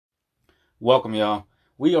Welcome, y'all.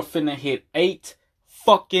 We are finna hit 8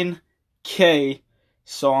 fucking K.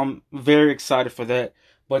 So I'm very excited for that.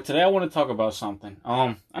 But today I want to talk about something.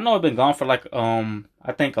 I know I've been gone for like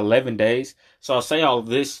I think 11 days. So I'll say all of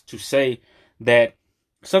this to say that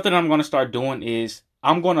something I'm gonna start doing is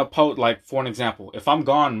I'm gonna post, like, for an example, if I'm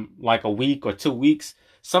gone like a week or 2 weeks,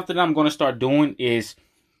 something I'm gonna start doing is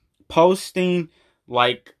posting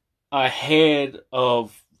like ahead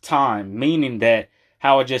of time, meaning that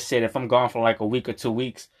how I just said, if I'm gone for like a week or 2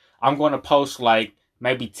 weeks, I'm going to post like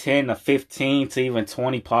maybe 10 or 15 to even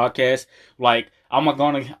 20 podcasts. Like I'm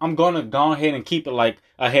gonna go ahead and keep it like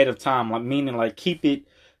ahead of time, like meaning like keep it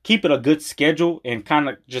a good schedule and kind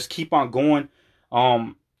of just keep on going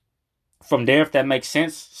um from there, if that makes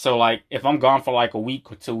sense. So like if I'm gone for like a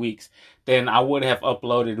week or 2 weeks, then I would have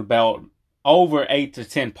uploaded about over 8 to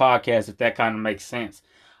 10 podcasts, if that kind of makes sense.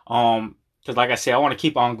 Because like I said, I want to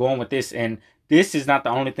keep on going with this, and this is not the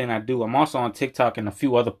only thing I do. I'm also on TikTok and a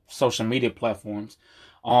few other social media platforms.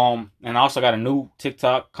 And I also got a new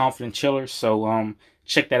TikTok, Confident Chiller. So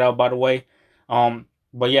check that out, by the way.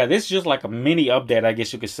 But yeah, this is just like a mini update, I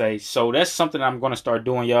guess you could say. So that's something I'm gonna start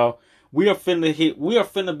doing, y'all. We are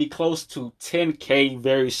finna be close to 10K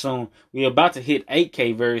very soon. We're about to hit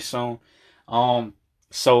 8K very soon.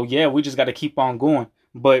 So yeah, we just gotta keep on going.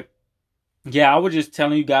 But yeah, I was just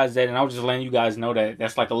telling you guys that, and I was just letting you guys know that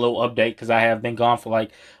that's like a little update, because I have been gone for like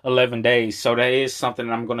 11 days. So that is something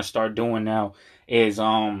that I'm gonna start doing now, is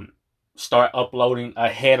start uploading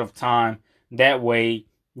ahead of time. That way,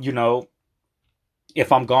 you know,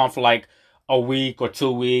 if I'm gone for like a week or 2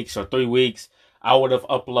 weeks or 3 weeks, I would have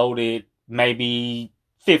uploaded maybe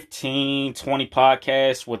 15, 20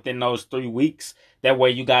 podcasts within those 3 weeks. That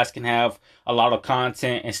way you guys can have a lot of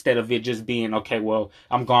content, instead of it just being, okay, well,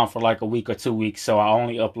 I'm gone for like a week or 2 weeks, so I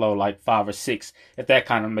only upload like 5 or 6, if that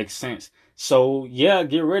kind of makes sense. So yeah,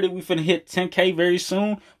 get ready. We finna hit 10K very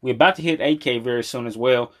soon. We're about to hit 8K very soon as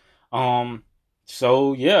well.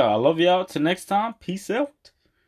 So yeah, I love y'all. Till next time. Peace out.